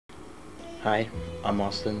Hi, I'm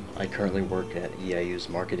Austin. I currently work at EIU's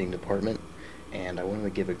marketing department, and I wanted to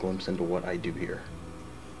give a glimpse into what I do here.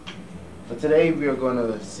 For today, we are going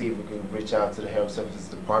to see if we could reach out to the health services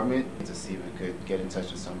department to see if we could get in touch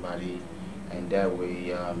with somebody, and that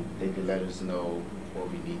way they could let us know what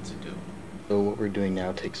we need to do. So what we're doing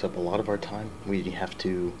now takes up a lot of our time. We have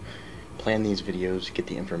to plan these videos, get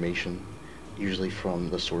the information, usually from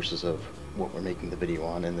the sources of what we're making the video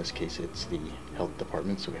on. In this case, it's the health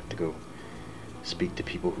department, so we have to go speak to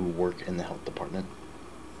people who work in the health department.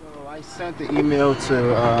 So I sent the email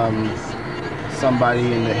to somebody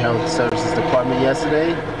in the health services department yesterday.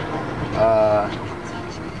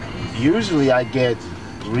 Usually I get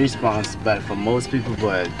response back from most people,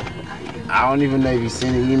 but I don't even know if you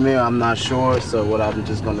sent an email. I'm not sure. So what I'm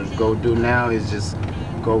just gonna go do now is just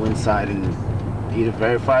go inside and either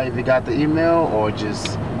verify if you got the email or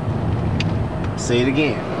just say it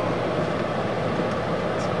again.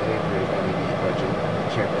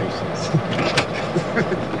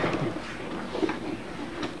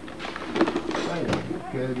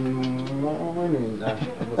 Good morning.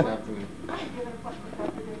 What's happening?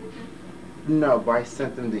 No, but I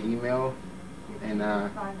sent them the email, and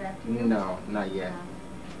no, not yet.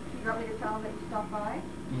 You want me to tell them that you stopped by?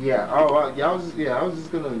 Yeah. Oh, yeah. I was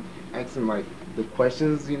just gonna ask them like the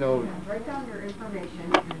questions, you know. Yeah, write down your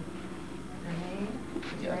information, your name,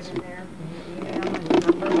 Yes. right in there, and your email and your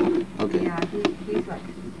number. Okay. Yeah, he's like.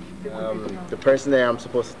 The person that I'm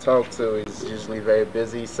supposed to talk to is usually very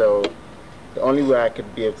busy, so the only way I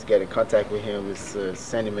could be able to get in contact with him is to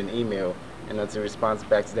send him an email, and as a response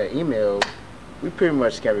back to that email, we pretty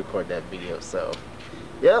much can record that video. So,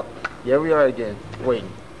 yep, here we are again,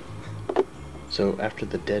 waiting. So after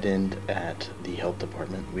the dead end at the health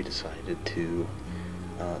department, we decided to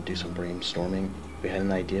do some brainstorming. We had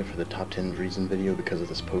an idea for the top 10 reason video because of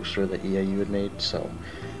this poster that EIU had made, so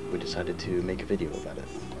we decided to make a video about it.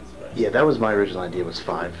 Yeah, that was my original idea, was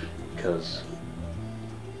 5, because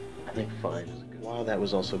I think 5 is a good. While that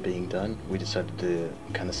was also being done, we decided to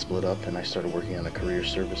kind of split up, and I started working on a career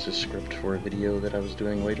services script for a video that I was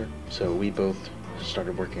doing later. So we both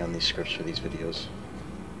started working on these scripts for these videos.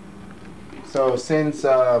 So since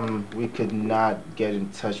we could not get in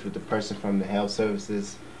touch with the person from the health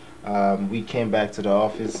services, we came back to the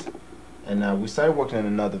office and we started working on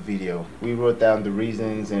another video. We wrote down the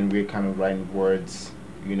reasons and we're kind of writing words,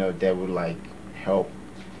 you know, that would like help,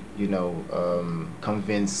 you know,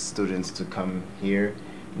 convince students to come here.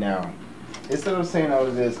 Now, instead of saying all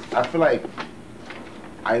of this, I feel like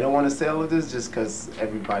I don't want to say all of this just because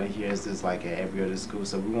everybody here is just like at every other school.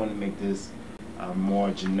 So we want to make this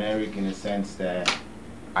more generic in the sense that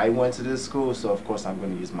I went to this school, so of course I'm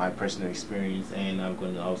going to use my personal experience, and I'm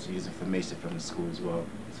going to also use information from the school as well.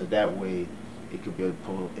 So that way it could be able to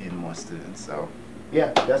pull in more students. So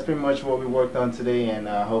yeah, that's pretty much what we worked on today, and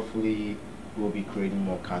hopefully we'll be creating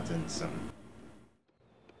more content soon.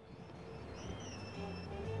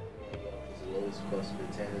 The lowest cost of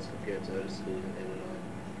attendance compared to other schools in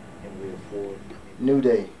Illinois, and we afford. New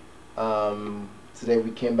day. Today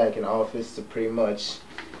we came back in office to pretty much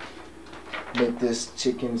make this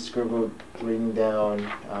chicken scribble written down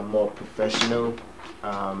more professional,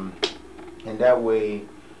 and that way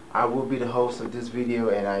I will be the host of this video,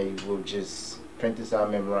 and I will just print this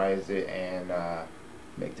out, memorize it, and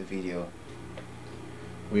make the video.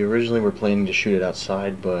 We originally were planning to shoot it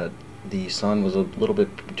outside, but the sun was a little bit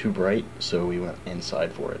too bright, so we went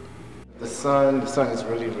inside for it. The sun is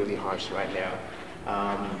really harsh right now.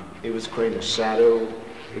 It was creating a shadow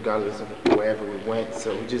regardless of wherever we went,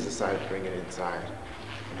 so we just decided to bring it inside,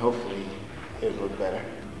 and hopefully it'll look better.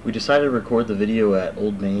 We decided to record the video at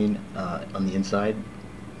Old Main on the inside,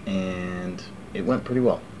 and it went pretty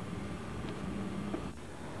well.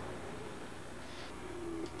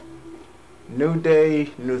 New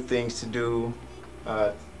day, new things to do.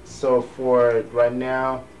 So for right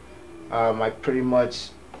now, I pretty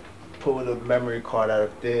much pulled a memory card out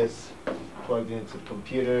of this, plugged it into the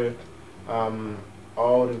computer.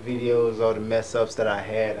 All the videos, all the mess ups that I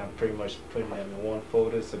had, I'm pretty much putting them in one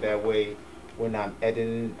folder, so that way when I'm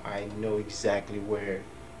editing, I know exactly where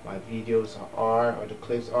my videos are or the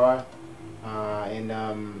clips are.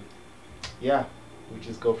 Yeah, we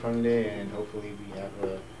just go from there, and hopefully we have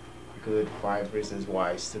a good 5 reasons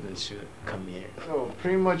why students should come here. So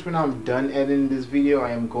pretty much when I'm done editing this video,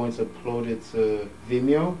 I am going to upload it to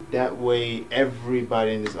Vimeo. That way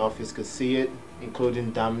everybody in this office could see it, including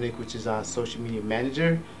Dominic, which is our social media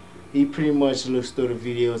manager. He pretty much looks through the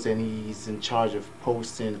videos and he's in charge of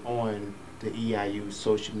posting on the EIU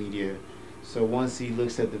social media. So once he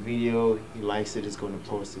looks at the video, he likes it, he's going to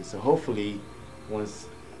post it. So hopefully once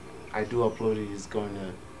I do upload it, he's going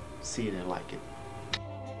to see it and like it.